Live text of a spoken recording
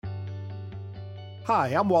Hi,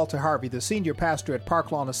 I'm Walter Harvey, the senior pastor at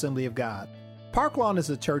Park Lawn Assembly of God. Park Lawn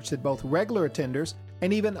is a church that both regular attenders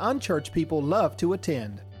and even unchurched people love to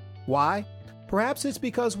attend. Why? Perhaps it's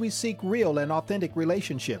because we seek real and authentic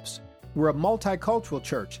relationships. We're a multicultural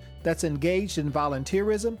church that's engaged in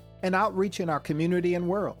volunteerism and outreach in our community and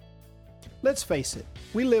world. Let's face it,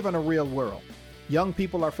 we live in a real world. Young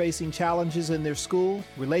people are facing challenges in their school,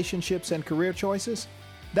 relationships, and career choices.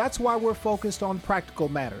 That's why we're focused on practical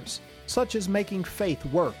matters, such as making faith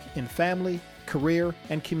work in family, career,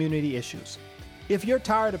 and community issues. If you're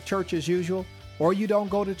tired of church as usual, or you don't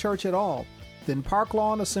go to church at all, then Park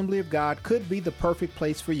Lawn Assembly of God could be the perfect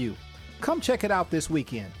place for you. Come check it out this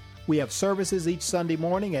weekend. We have services each Sunday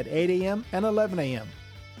morning at 8 a.m. and 11 a.m.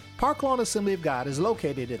 Park Lawn Assembly of God is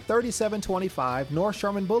located at 3725 North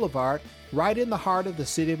Sherman Boulevard, right in the heart of the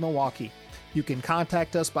city of Milwaukee. You can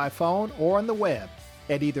contact us by phone or on the web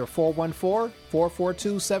at either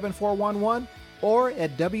 414-442-7411 or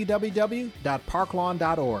at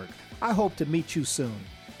www.parklawn.org. I hope to meet you soon.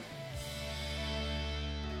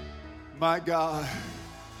 My God,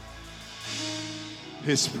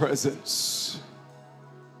 His presence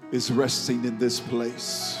is resting in this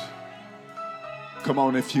place. Come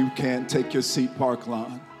on, if you can, take your seat, Park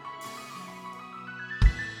Lawn.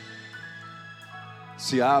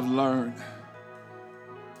 See, I've learned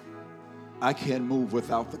I can't move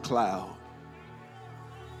without the cloud.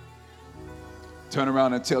 Turn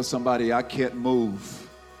around and tell somebody, I can't move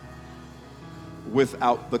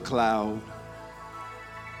without the cloud.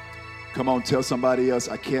 Come on, tell somebody else,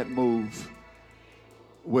 I can't move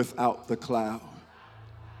without the cloud.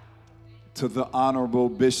 To the Honorable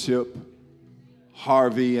Bishop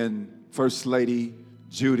Harvey and First Lady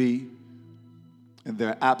Judy, in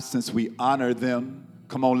their absence, we honor them.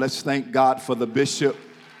 Come on, let's thank God for the bishop.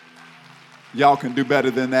 Y'all can do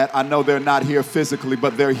better than that. I know they're not here physically,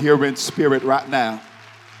 but they're here in spirit right now.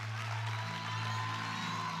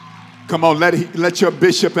 Come on, let your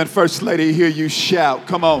bishop and First Lady hear you shout.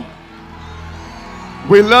 Come on.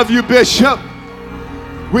 We love you, Bishop.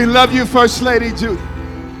 We love you, First Lady Judy.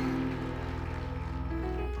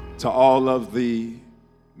 To all of the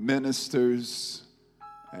ministers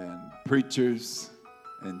and preachers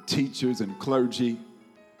and teachers and clergy,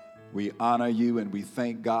 we honor you and we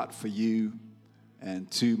thank God for you.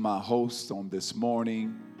 And to my host on this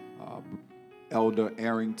morning, Elder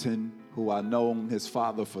Arrington, who I know his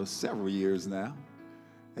father for several years now.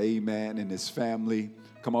 Amen. And his family.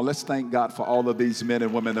 Come on, let's thank God for all of these men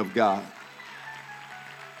and women of God.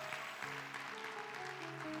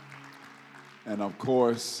 And of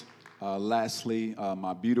course, lastly,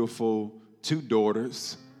 my beautiful two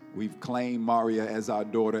daughters. We've claimed Maria as our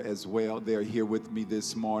daughter as well. They're here with me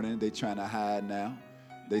this morning. They're trying to hide now.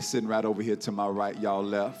 They're sitting right over here to my right, y'all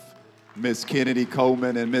left. Miss Kennedy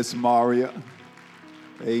Coleman and Miss Maria.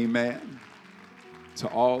 Amen. To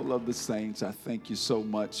all of the saints, I thank you so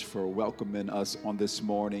much for welcoming us on this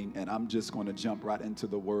morning. And I'm just going to jump right into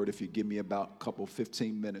the word. If you give me about a couple,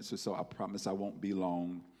 15 minutes or so, I promise I won't be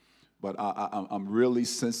long. But I'm really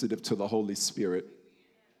sensitive to the Holy Spirit.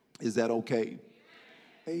 Is that okay?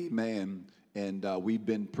 Amen. And we've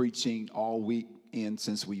been preaching all weekend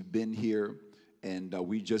since we've been here. And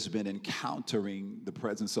we've just been encountering the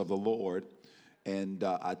presence of the Lord. And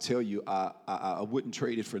I tell you, I wouldn't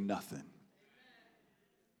trade it for nothing.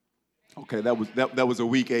 Okay, that was a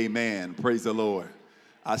weak amen. Praise the Lord.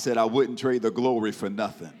 I said I wouldn't trade the glory for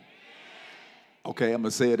nothing. Okay, I'm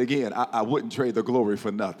going to say it again. I wouldn't trade the glory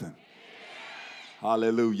for nothing.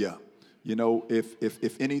 Hallelujah. You know,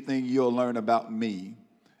 if anything you'll learn about me,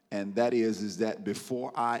 and that is that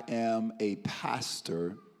before I am a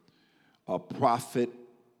pastor, a prophet,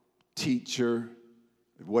 teacher,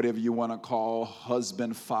 whatever you want to call,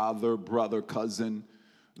 husband, father, brother, cousin,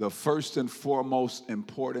 the first and foremost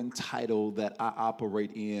important title that I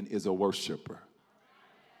operate in is a worshiper.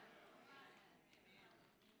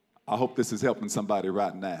 I hope this is helping somebody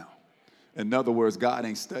right now. In other words, God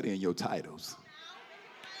ain't studying your titles.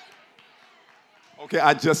 Okay,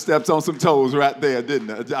 I just stepped on some toes right there,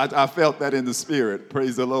 didn't I? I felt that in the spirit.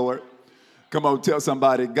 Praise the Lord. Come on, tell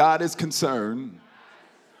somebody, God is concerned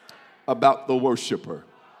about the worshiper.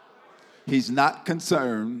 He's not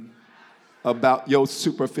concerned about your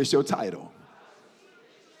superficial title.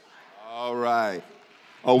 All right.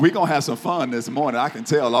 Oh, we're going to have some fun this morning. I can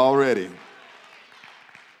tell already.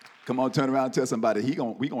 Come on, turn around and tell somebody, we're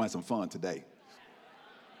going to have some fun today.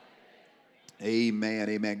 Amen,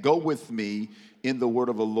 amen. Go with me in the word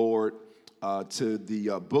of the Lord to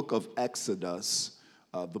the book of Exodus.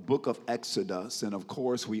 The book of Exodus. And of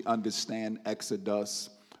course, we understand Exodus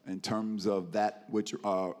in terms of that which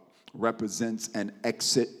represents an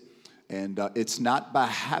exit. And it's not by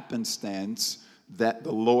happenstance that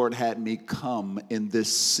the Lord had me come in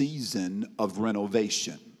this season of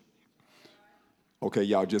renovation. Okay,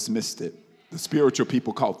 y'all just missed it. The spiritual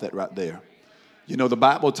people caught that right there. You know, the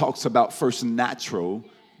Bible talks about first natural,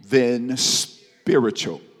 then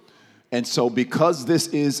spiritual. And so because this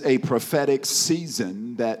is a prophetic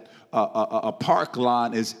season that a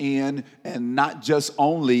Parkline is in, and not just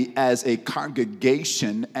only as a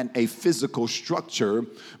congregation and a physical structure,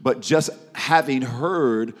 but just having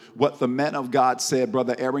heard what the man of God said,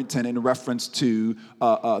 Brother Arrington, in reference to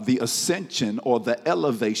the ascension or the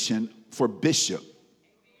elevation for bishop.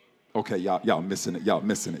 Okay, y'all missing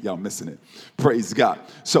it. Praise God.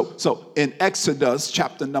 So in Exodus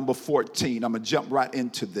chapter number 14, I'm going to jump right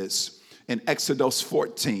into this. In Exodus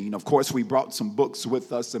 14, of course, we brought some books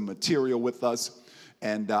with us and material with us.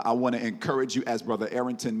 And I want to encourage you, as Brother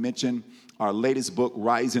Arrington mentioned, our latest book,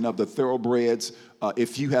 Rising of the Thoroughbreds.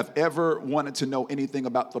 If you have ever wanted to know anything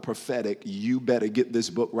about the prophetic, you better get this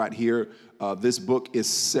book right here. This book is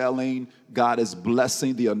selling. God is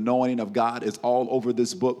blessing. The anointing of God is all over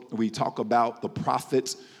this book. We talk about the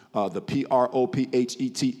prophets, the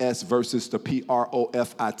Prophets versus the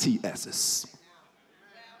Profits.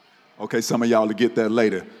 Okay, some of y'all will get that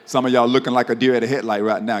later. Some of y'all looking like a deer at a headlight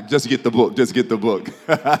right now. Just get the book. Just get the book.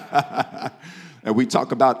 And we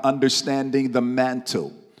talk about understanding the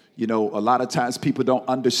mantle. You know, a lot of times people don't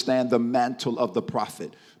understand the mantle of the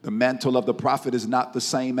prophet. The mantle of the prophet is not the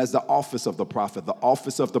same as the office of the prophet. The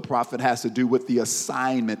office of the prophet has to do with the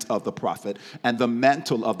assignment of the prophet, and the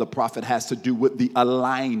mantle of the prophet has to do with the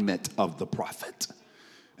alignment of the prophet.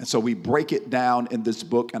 And so we break it down in this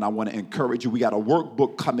book, and I want to encourage you. We got a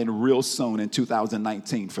workbook coming real soon in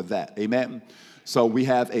 2019 for that. Amen. So we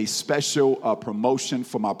have a special promotion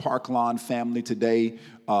for my Parkline family today.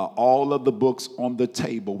 All of the books on the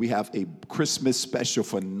table. We have a Christmas special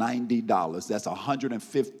for $90. That's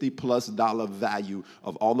 $150+ value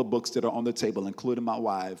of all the books that are on the table, including my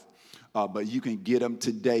wife. But you can get them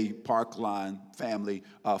today, Parkline family,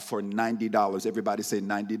 for $90. Everybody say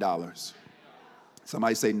 $90.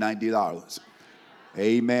 Somebody say $90.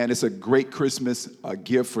 Amen. It's a great Christmas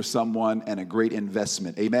gift for someone and a great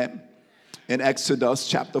investment. Amen. In Exodus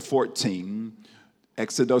chapter 14,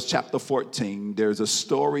 there's a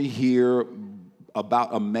story here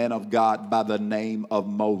about a man of God by the name of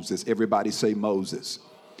Moses. Everybody say Moses.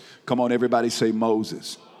 Come on, everybody say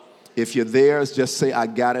Moses. If you're there, just say, I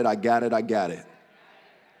got it, I got it, I got it.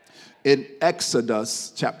 In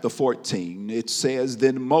Exodus chapter 14, it says,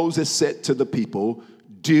 Then Moses said to the people,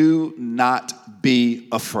 Do not be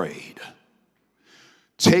afraid.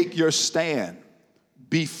 Take your stand.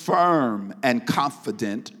 Be firm and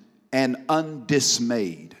confident and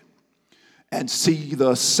undismayed. And see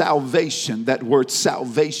the salvation. That word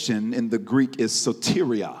salvation in the Greek is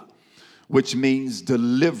soteria, which means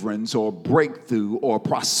deliverance or breakthrough or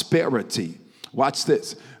prosperity. Watch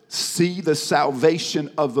this. See the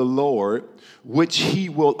salvation of the Lord, which he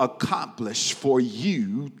will accomplish for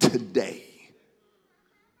you today.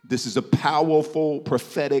 This is a powerful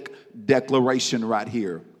prophetic declaration right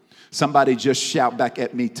here. Somebody just shout back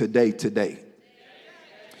at me today.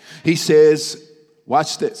 He says,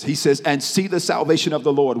 watch this. He says, and see the salvation of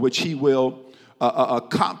the Lord, which he will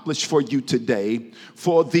accomplish for you today.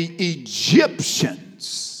 For the Egyptians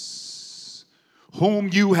whom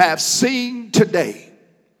you have seen today,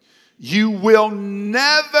 you will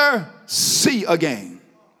never see again.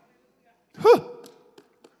 Huh.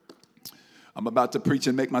 I'm about to preach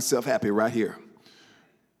and make myself happy right here.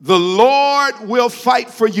 The Lord will fight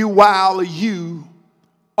for you while you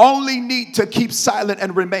only need to keep silent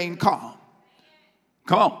and remain calm.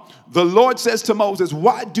 Come on. The Lord says to Moses,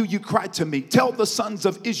 why do you cry to me? Tell the sons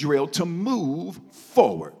of Israel to move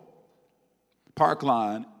forward.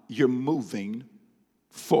 Parkline, you're moving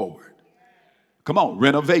forward. Come on,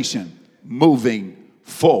 renovation, moving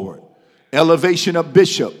forward. Elevation of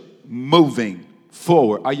bishop, moving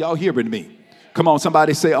forward. Are y'all hearing me? Come on,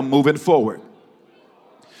 somebody say, I'm moving forward.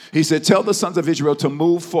 He said, tell the sons of Israel to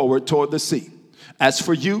move forward toward the sea. As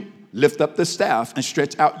for you, lift up the staff and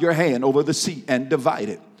stretch out your hand over the sea and divide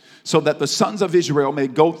it, so that the sons of Israel may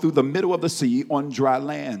go through the middle of the sea on dry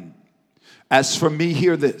land. As for me,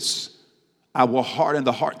 hear this. I will harden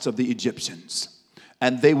the hearts of the Egyptians,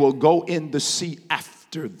 and they will go in the sea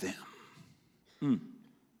after them.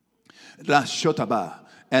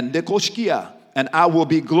 And I will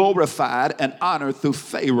be glorified and honored through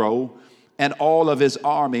Pharaoh and all of his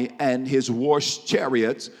army and his war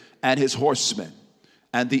chariots and his horsemen.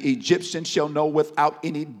 And the Egyptians shall know without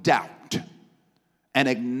any doubt and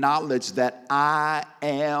acknowledge that I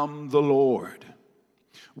am the Lord,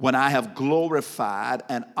 when I have glorified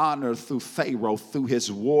and honored through Pharaoh, through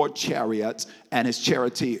his war chariots and his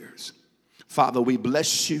charioteers. Father, we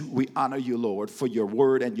bless you. We honor you, Lord, for your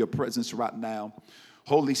word and your presence right now.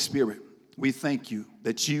 Holy Spirit, we thank you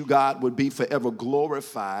that you, God, would be forever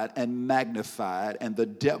glorified and magnified, and the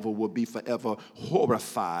devil will be forever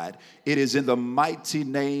horrified. It is in the mighty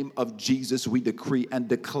name of Jesus we decree and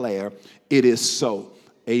declare it is so.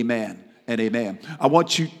 Amen and amen. I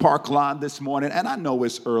want you, Parkline, this morning, and I know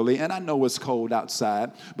it's early and I know it's cold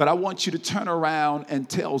outside, but I want you to turn around and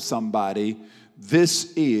tell somebody,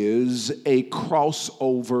 this is a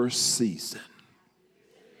crossover season.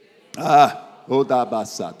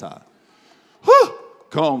 Odabasata.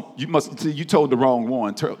 Come on, you told the wrong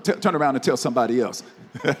one. Turn around and tell somebody else.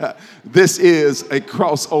 This is a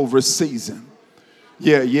crossover season.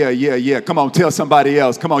 Yeah. Come on, tell somebody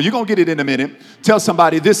else. Come on, you're going to get it in a minute. Tell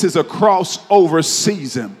somebody this is a crossover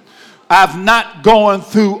season. I've not gone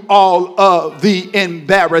through all of the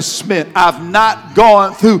embarrassment. I've not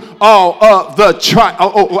gone through all of the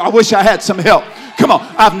I wish I had some help. Come on.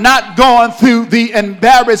 I've not gone through the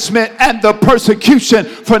embarrassment and the persecution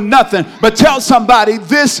for nothing. But tell somebody,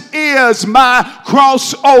 this is my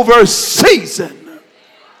crossover season.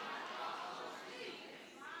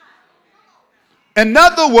 In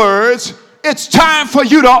other words, it's time for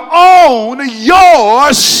you to own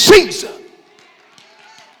your season.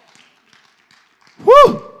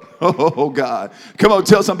 Woo! Oh, God. Come on,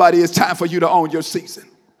 tell somebody it's time for you to own your season.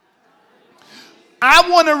 I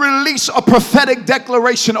want to release a prophetic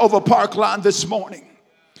declaration over Parkline this morning.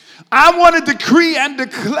 I want to decree and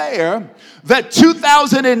declare that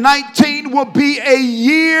 2019 will be a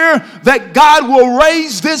year that God will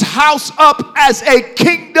raise this house up as a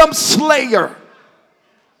kingdom slayer.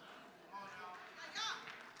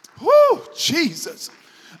 Woo, Jesus.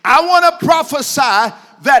 I want to prophesy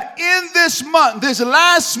that in this month, this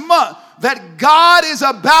last month, that God is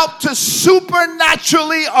about to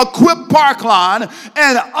supernaturally equip Parkline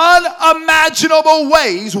in unimaginable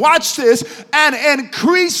ways. Watch this. And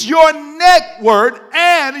increase your network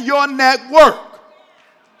and your network.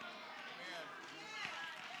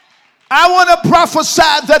 I want to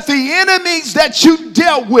prophesy that the enemies that you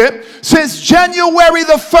dealt with since January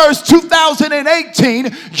the 1st,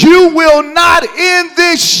 2018, you will not end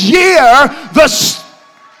this year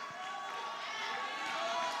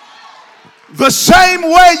the same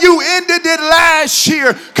way you ended it last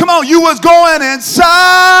year. Come on, you was going in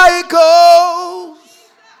cycles.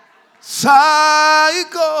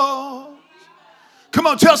 Come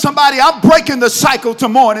on, tell somebody I'm breaking the cycle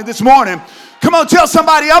this morning. Come on, tell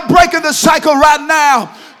somebody I'm breaking the cycle right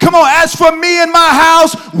now. Come on, as for me and my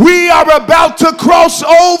house, we are about to cross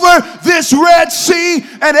over this Red Sea,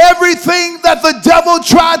 and everything that the devil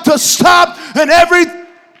tried to stop and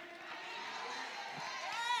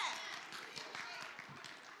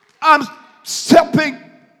I'm stepping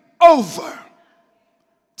over.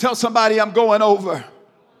 Tell somebody I'm going over.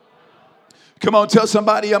 Come on, tell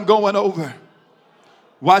somebody I'm going over.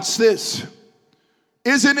 Watch this.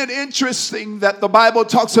 Isn't it interesting that the Bible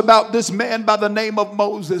talks about this man by the name of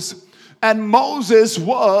Moses? And Moses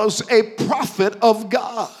was a prophet of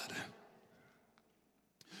God.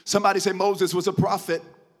 Somebody say Moses was a prophet.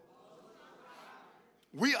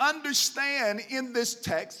 We understand in this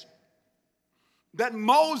text that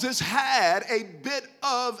Moses had a bit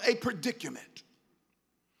of a predicament.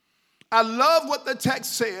 I love what the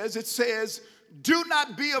text says. It says, do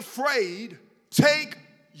not be afraid, take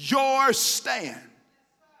your stand.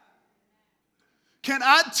 Can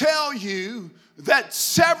I tell you that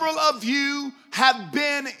several of you have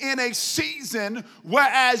been in a season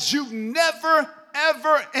whereas you've never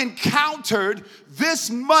ever encountered this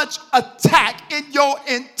much attack in your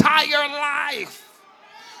entire life?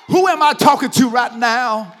 Who am I talking to right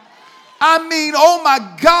now? I mean, oh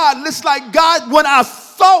my God, it's like God, when I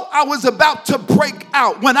thought I was about to break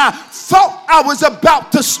out, when I thought I was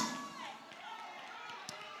about to,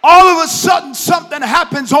 all of a sudden something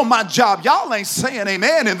happens on my job. Y'all ain't saying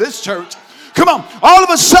amen in this church. Come on. All of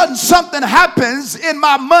a sudden something happens in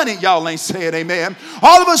my money. Y'all ain't saying amen.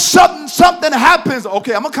 All of a sudden something happens.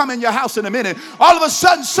 Okay, I'm going to come in your house in a minute. All of a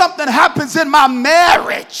sudden something happens in my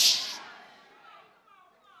marriage.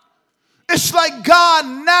 It's like, God,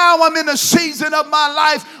 now I'm in a season of my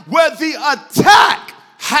life where the attack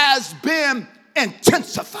has been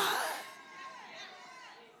intensified.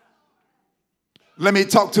 Let me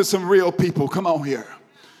talk to some real people. Come on here.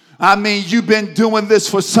 I mean, you've been doing this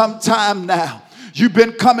for some time now. You've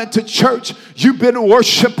been coming to church. You've been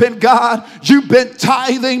worshiping God. You've been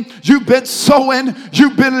tithing. You've been sowing.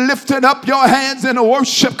 You've been lifting up your hands in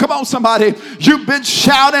worship. Come on, somebody. You've been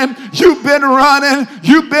shouting. You've been running.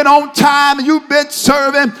 You've been on time. You've been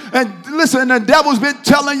serving. And listen, the devil's been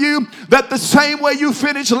telling you that the same way you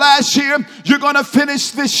finished last year, you're going to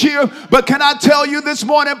finish this year. But can I tell you this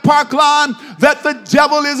morning, Parklawn, that the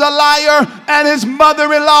devil is a liar and his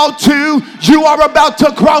mother-in-law too. You are about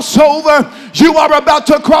to cross over. You are about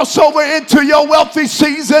to cross over into your wealthy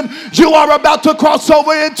season. You are about to cross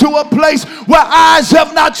over into a place where eyes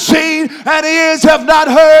have not seen and ears have not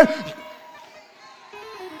heard.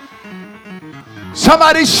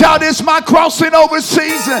 Somebody shout, it's my crossing over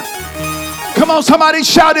season. Come on, somebody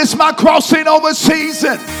shout, it's my crossing over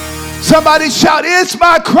season. Somebody shout, it's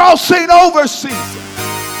my crossing over season.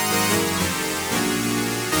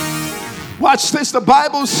 Watch this. The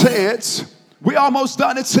Bible says, we almost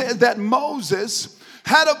done. It says that Moses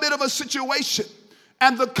had a bit of a situation.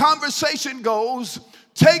 And the conversation goes,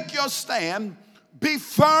 take your stand, be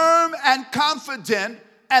firm and confident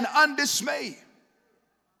and undismayed.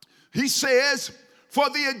 He says, for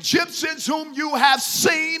the Egyptians whom you have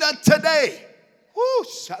seen today,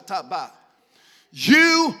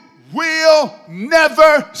 you will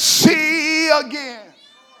never see again.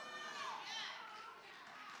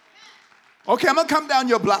 Okay, I'm going to come down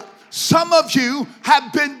your block. Some of you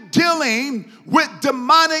have been dealing with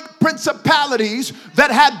demonic principalities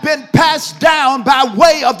that have been passed down by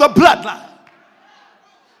way of the bloodline.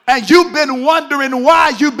 And you've been wondering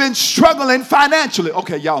why you've been struggling financially.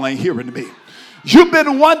 Okay, y'all ain't hearing me. You've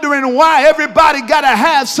been wondering why everybody got to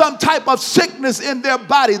have some type of sickness in their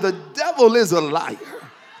body. The devil is a liar.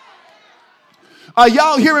 Are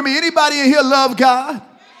y'all hearing me? Anybody in here love God?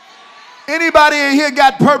 Anybody in here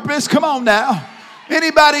got purpose? Come on now.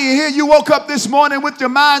 Anybody in here, you woke up this morning with your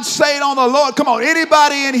mind stayed on the Lord? Come on.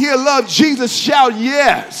 Anybody in here love Jesus? Shout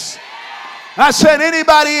yes. I said,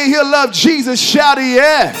 anybody in here love Jesus? Shout a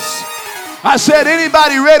yes. I said,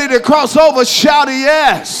 anybody ready to cross over? Shout a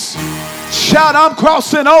yes. Shout, I'm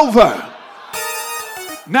crossing over.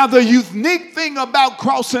 Now, the unique thing about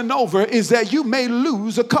crossing over is that you may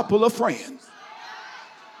lose a couple of friends.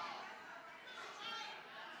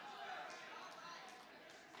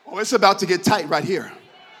 Oh, it's about to get tight right here.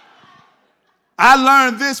 I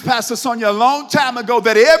learned this, Pastor Sonia, a long time ago,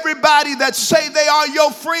 that everybody that say they are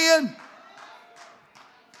your friend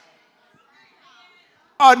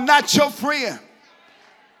are not your friend.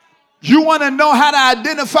 You want to know how to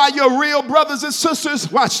identify your real brothers and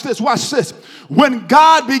sisters? Watch this, watch this. When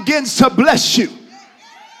God begins to bless you,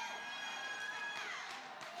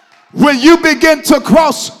 when you begin to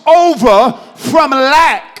cross over from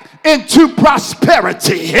lack into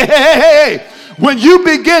prosperity, when you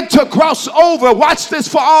begin to cross over, watch this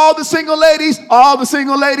for all the single ladies, all the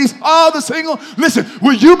single ladies, all the single, listen,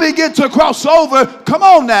 when you begin to cross over, come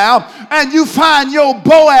on now, and you find your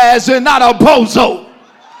Boaz and not a bozo,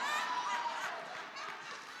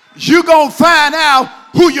 you're going to find out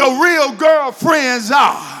who your real girlfriends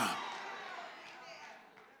are.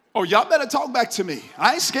 Oh, y'all better talk back to me.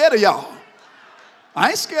 I ain't scared of y'all. I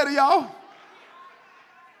ain't scared of y'all.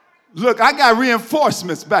 Look, I got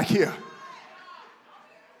reinforcements back here.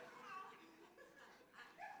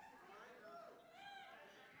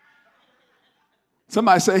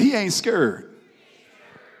 Somebody say, he ain't scared.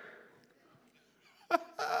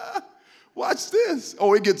 Watch this.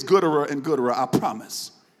 Oh, it gets gooder and gooder, I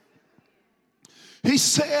promise. He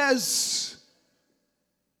says,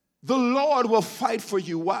 the Lord will fight for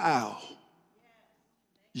you while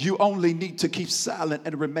you only need to keep silent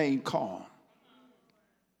and remain calm.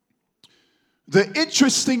 The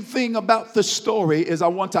interesting thing about the story is I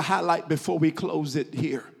want to highlight before we close it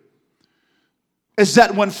here is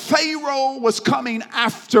that when Pharaoh was coming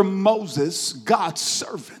after Moses, God's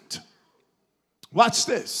servant, watch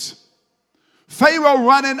this. Pharaoh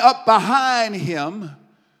running up behind him,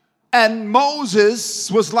 and Moses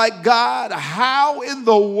was like, God, how in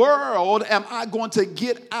the world am I going to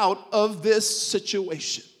get out of this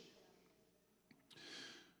situation?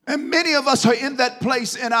 And many of us are in that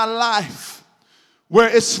place in our life where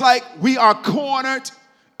it's like we are cornered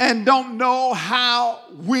and don't know how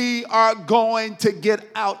we are going to get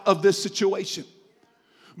out of this situation.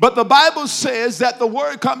 But the Bible says that the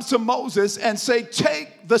word comes to Moses and say,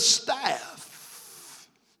 take the staff.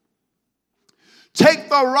 Take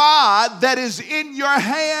the rod that is in your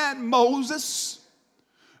hand, Moses,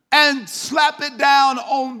 and slap it down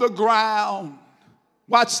on the ground.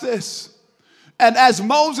 Watch this. And as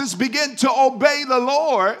Moses began to obey the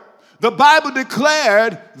Lord, the Bible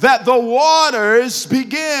declared that the waters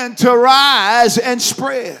began to rise and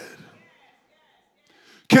spread.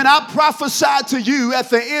 Can I prophesy to you at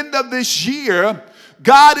the end of this year,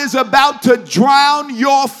 God is about to drown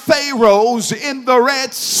your pharaohs in the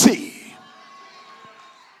Red Sea.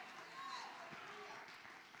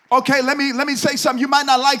 Okay, let me say something. You might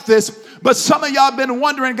not like this, but some of y'all been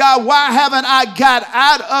wondering, God, why haven't I got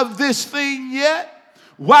out of this thing yet?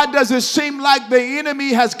 Why does it seem like the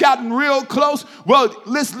enemy has gotten real close? Well,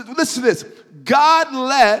 listen to this. God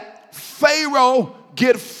let Pharaoh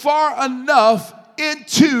get far enough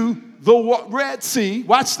into the Red Sea.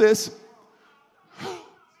 Watch this.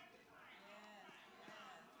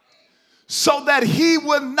 So that he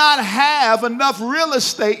would not have enough real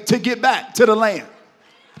estate to get back to the land.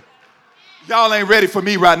 Y'all ain't ready for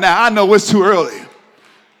me right now. I know it's too early.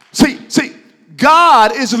 See,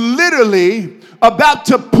 God is literally about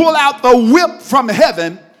to pull out the whip from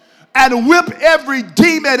heaven and whip every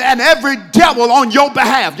demon and every devil on your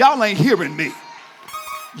behalf. Y'all ain't hearing me.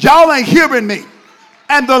 Y'all ain't hearing me.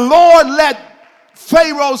 And the Lord let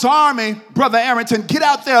Pharaoh's army, Brother Arrington, get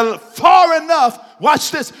out there far enough,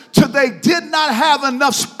 watch this, till they did not have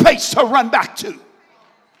enough space to run back to.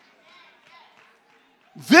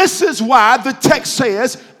 This is why the text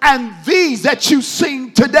says, and these that you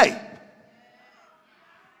sing today,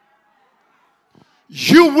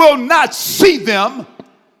 you will not see them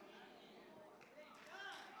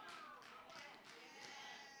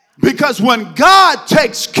because when God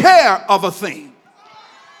takes care of a thing,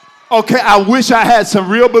 okay, I wish I had some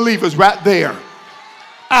real believers right there.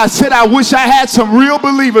 I said, I wish I had some real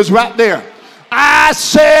believers right there. I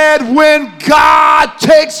said, when God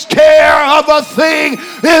takes care of a thing,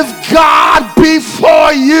 if God be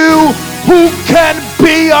for you, who can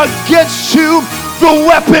be against you? The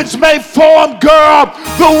weapons may form, girl,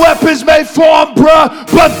 the weapons may form, bruh,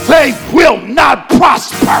 but they will not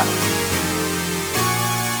prosper.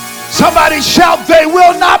 Somebody shout, they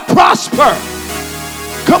will not prosper.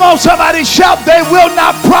 Come on, somebody shout, they will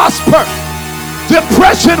not prosper.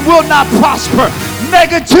 Depression will not prosper.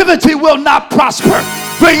 Negativity will not prosper.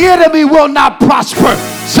 The enemy will not prosper.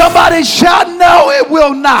 Somebody shout, no, it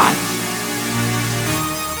will not.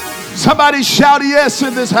 Somebody shout yes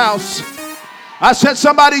in this house. I said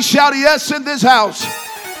somebody shout yes in this house.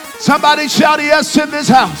 Somebody shout yes in this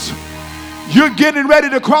house. You're getting ready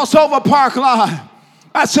to cross over Parkline.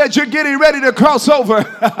 I said you're getting ready to cross over.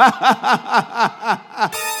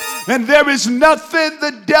 And there is nothing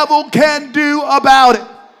the devil can do about it.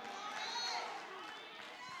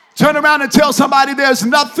 Turn around and tell somebody there's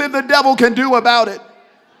nothing the devil can do about it.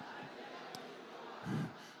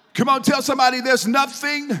 Come on, tell somebody there's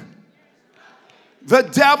nothing the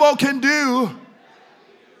devil can do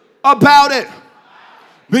about it.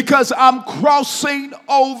 Because I'm crossing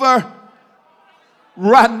over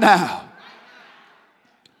right now.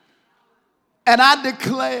 And I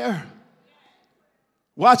declare,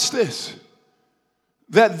 watch this,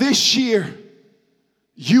 that this year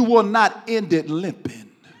you will not end it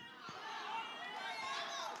limping.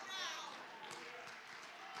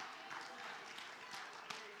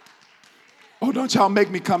 Oh, don't y'all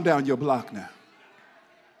make me come down your block now.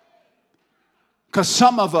 Because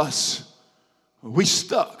some of us, we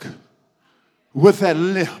stuck with that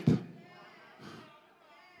limp.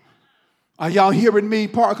 Are y'all hearing me,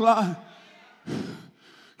 Parkline?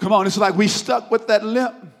 Come on, it's like we stuck with that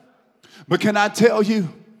limp. But can I tell you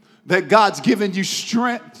that God's given you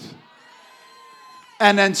strength?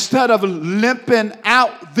 And instead of limping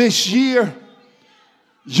out this year,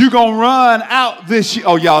 you're going to run out this year.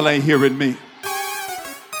 Oh, y'all ain't hearing me.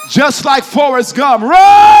 Just like Forrest Gump.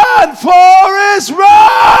 Run, Forrest,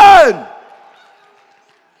 run!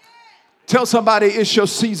 Tell somebody it's your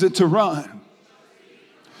season to run.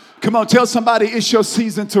 Come on, tell somebody it's your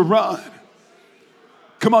season to run.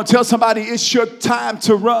 Come on, tell somebody it's your time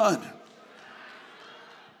to run.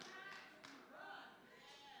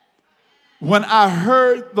 When I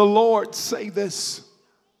heard the Lord say this,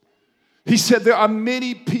 he said there are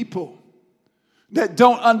many people that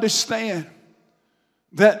don't understand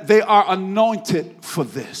that they are anointed for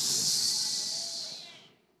this.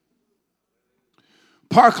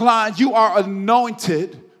 Parkline, you are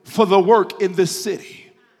anointed for the work in this city.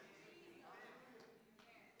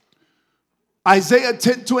 Isaiah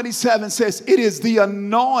 10:27 says, it is the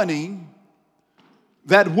anointing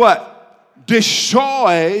that what?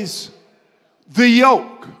 Destroys the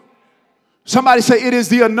yoke. Somebody say, it is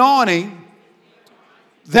the anointing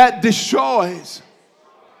that destroys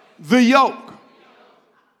the yoke.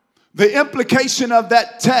 The implication of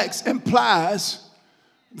that text implies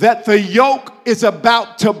that the yoke is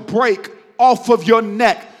about to break off of your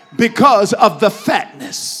neck because of the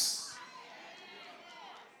fatness.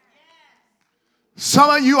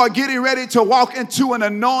 Some of you are getting ready to walk into an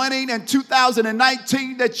anointing in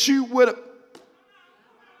 2019 that you would.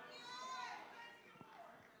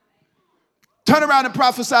 Turn around and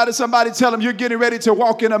prophesy to somebody. Tell them you're getting ready to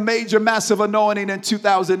walk in a major, massive anointing in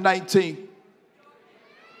 2019.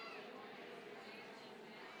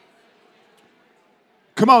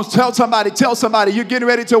 Come on, tell somebody you're getting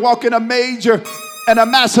ready to walk in a major and a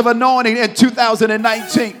massive anointing in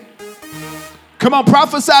 2019. Come on,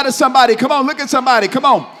 prophesy to somebody. Come on, look at somebody. Come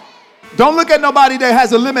on. Don't look at nobody that has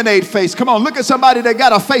a lemonade face. Come on, look at somebody that got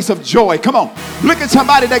a face of joy. Come on, look at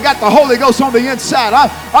somebody that got the Holy Ghost on the inside.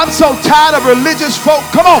 I'm so tired of religious folk.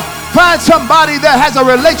 Come on, find somebody that has a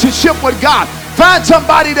relationship with God. Find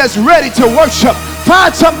somebody that's ready to worship.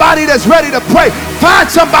 Find somebody that's ready to pray. Find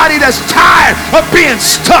somebody that's tired of being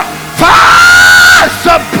stuck. Find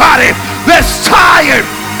somebody that's tired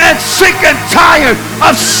and sick and tired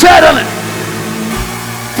of settling.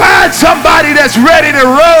 Find somebody that's ready to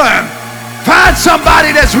run. Find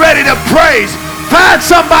somebody that's ready to praise. Find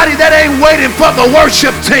somebody that ain't waiting for the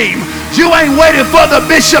worship team. You ain't waiting for the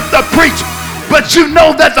bishop to preach. But you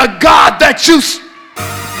know that the God that you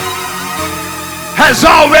has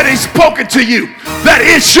already spoken to you. That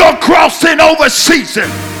it's your crossing over season.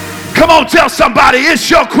 Come on, tell somebody it's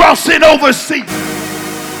your crossing over season.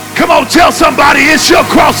 Come on, tell somebody it's your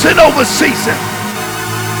crossing over season.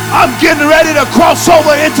 I'm getting ready to cross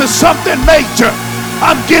over into something major.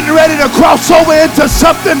 I'm getting ready to cross over into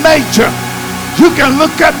something major. You can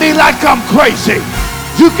look at me like I'm crazy.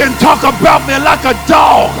 You can talk about me like a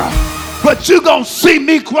dog. But you're going to see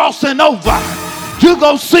me crossing over. You're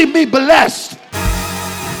going to see me blessed.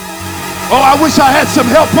 Oh, I wish I had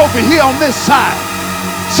some help over here on this side.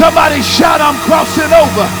 Somebody shout, I'm crossing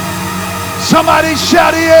over. Somebody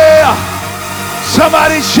shout, yeah.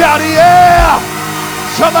 Somebody shout, yeah.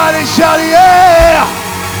 Somebody shout, yeah.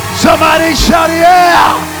 Somebody shout,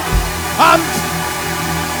 yeah.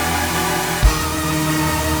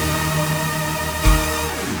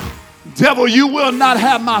 Devil, you will not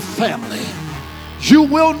have my family. You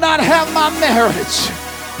will not have my marriage.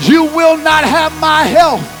 You will not have my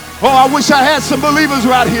health. Oh, I wish I had some believers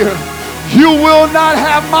right here. You will not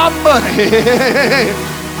have my money.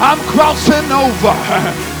 I'm crossing over.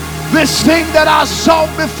 This thing that I saw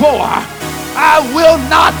before, I will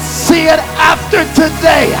not see it after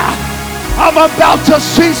today. I'm about to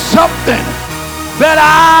see something that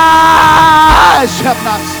eyes have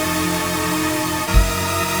not seen.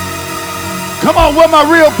 Come on, where my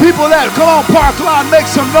real people at? Come on, Parkline, make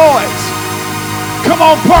some noise. Come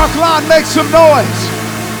on, Parkline, make some noise.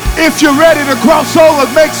 If you're ready to cross over,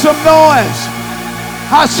 make some noise.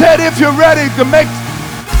 I said if you're ready to make...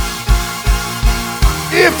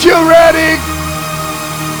 If you're ready,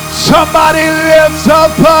 somebody lifts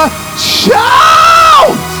up a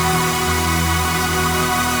shout.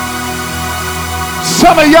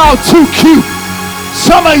 Some of y'all too cute.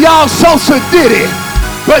 Some of y'all so sadiddy.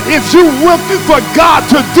 But if you're looking for God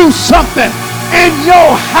to do something in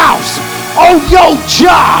your house, on your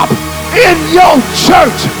job, in your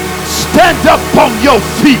church, stand up on your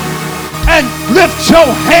feet and lift your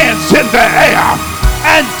hands in the air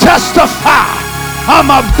and testify. I'm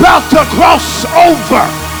about to cross over.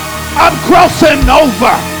 I'm crossing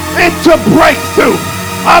over into breakthrough.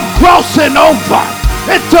 I'm crossing over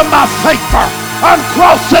into my favor. I'm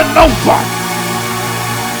crossing over.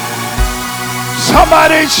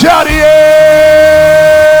 Somebody shout, yeah!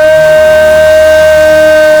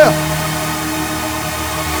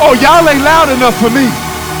 Oh, y'all ain't loud enough for me.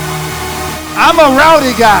 I'm a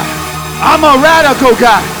rowdy guy. I'm a radical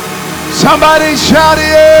guy. Somebody shout,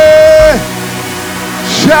 yeah!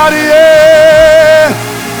 Shout, yeah!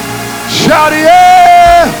 Shout,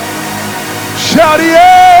 yeah! Shout,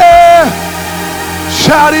 yeah!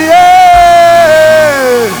 Shout, yeah!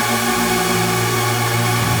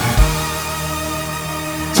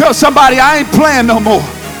 Tell somebody I ain't playing no more.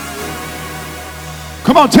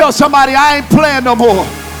 Come on, tell somebody I ain't playing no more.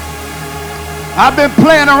 I've been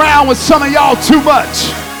playing around with some of y'all too much.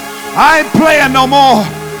 I ain't playing no more.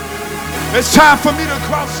 It's time for me to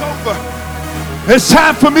cross over. It's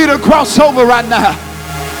time for me to cross over right now.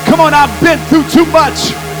 Come on, I've been through too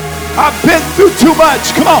much. I've been through too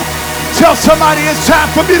much. Come on, tell somebody it's time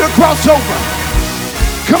for me to cross over.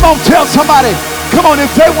 Come on, tell somebody. Come on,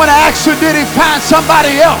 if they want to accidentally find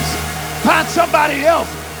somebody else. Find somebody else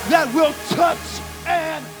that will touch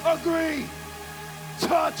and agree.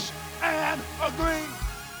 Touch and agree.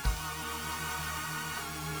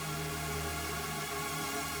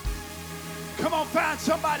 Come on, find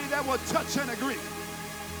somebody that will touch and agree.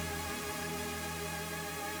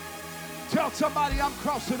 Tell somebody I'm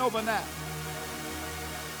crossing over now.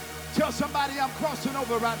 Tell somebody I'm crossing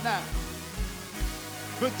over right now.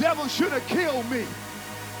 The devil should have killed me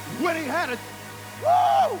when he had a,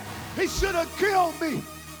 woo! He should have killed me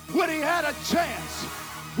when he had a chance.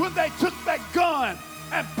 When they took that gun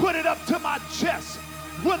and put it up to my chest.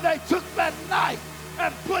 When they took that knife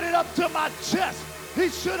and put it up to my chest. He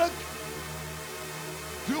should have.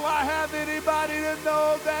 Do I have anybody to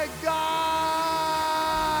know that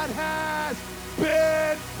God has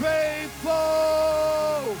been faithful?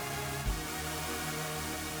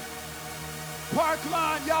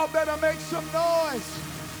 Parkline, y'all better make some noise.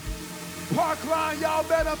 Parkline, y'all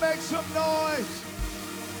better make some noise.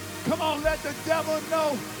 Come on, let the devil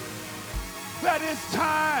know that it's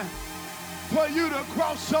time for you to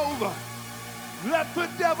cross over. Let the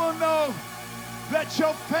devil know that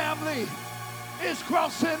your family is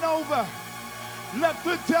crossing over. Let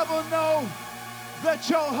the devil know that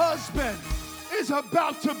your husband is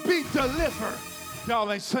about to be delivered. Y'all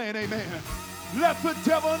ain't saying amen. Let the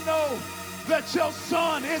devil know that your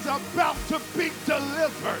son is about to be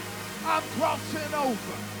delivered. I'm crossing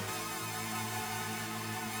over.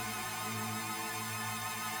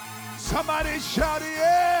 Somebody shout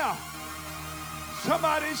yeah.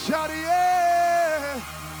 Somebody shout yeah.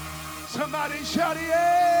 Somebody shout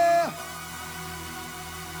yeah.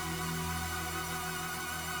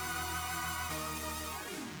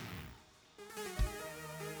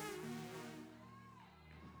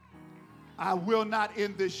 I will not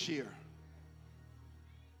end this year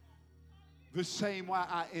the same way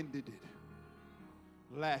I ended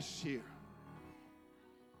it last year.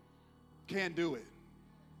 Can't do it.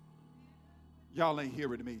 Y'all ain't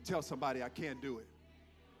hearing me. Tell somebody I can't do it.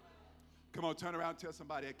 Come on, turn around and tell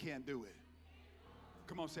somebody I can't do it.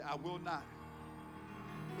 Come on, say I will not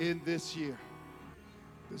end this year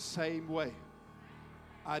the same way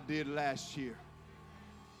I did last year.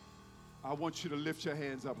 I want you to lift your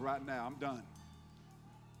hands up right now. I'm done.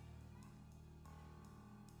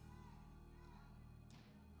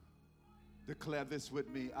 Declare this with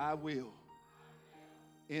me. I will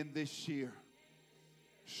end this year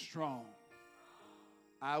strong.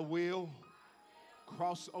 I will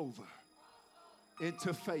cross over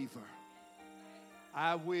into favor.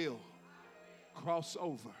 I will cross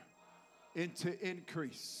over into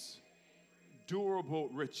increase, durable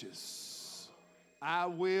riches. I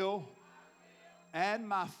will and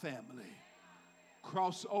my family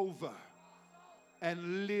cross over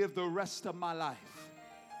and live the rest of my life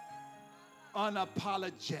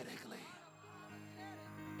unapologetically.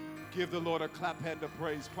 Give the Lord a clap hand of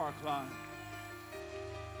praise, Parkline.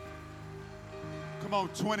 Come on,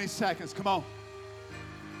 20 seconds, come on.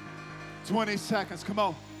 20 seconds, come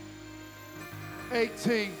on.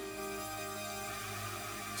 18.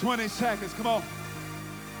 20 seconds, come on.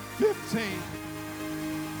 15.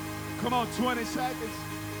 Come on, 20 seconds.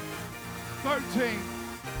 13.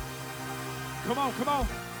 Come on, come on.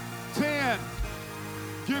 10.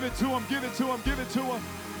 Give it to him, give it to him, give it to him.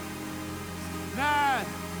 9.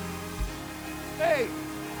 8.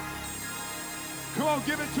 Come on,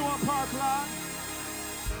 give it to him, Parkline.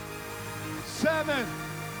 7.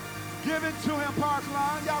 Give it to him,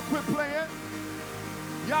 Parkline. Y'all quit playing.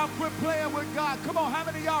 Y'all quit playing with God. Come on, how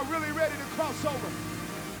many of y'all really ready to cross over?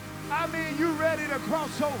 I mean, you ready to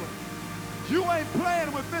cross over. You ain't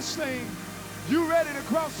playing with this thing. You ready to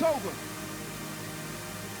cross over.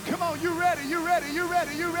 Come on, you ready, you ready, you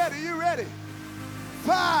ready, you ready, you ready.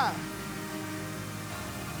 5,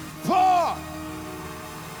 4,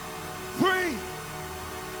 3,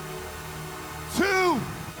 2,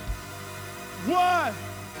 1.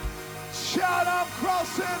 Shout, I'm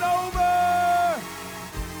crossing over.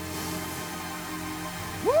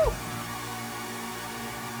 Woo!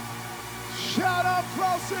 Shout, I'm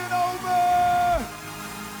crossing over.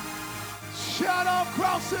 Shout, I'm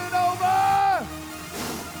crossing over.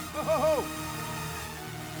 Oh,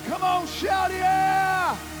 come on, shout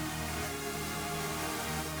yeah.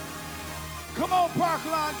 Come on,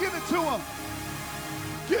 Parkline, give it to him.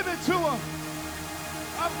 Give it to him.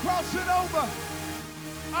 I'm crossing over.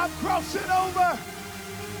 I'm crossing over.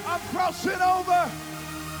 I'm crossing over.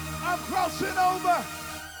 I'm crossing over.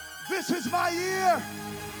 This is my year.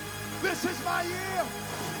 This is my year.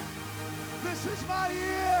 This is my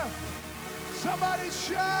year. Somebody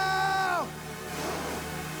shout.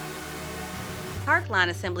 Parkline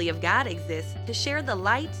Assembly of God exists to share the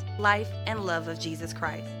light, life, and love of Jesus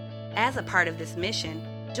Christ. As a part of this mission,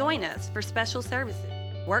 join us for special services,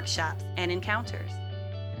 workshops, and encounters.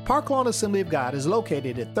 Parklawn Assembly of God is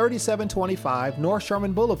located at 3725 North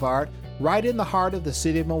Sherman Boulevard, right in the heart of the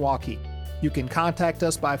city of Milwaukee. You can contact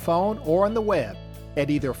us by phone or on the web. at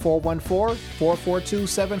either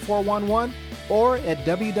 414-442-7411 or at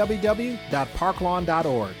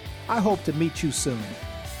www.parklawn.org. I hope to meet you soon.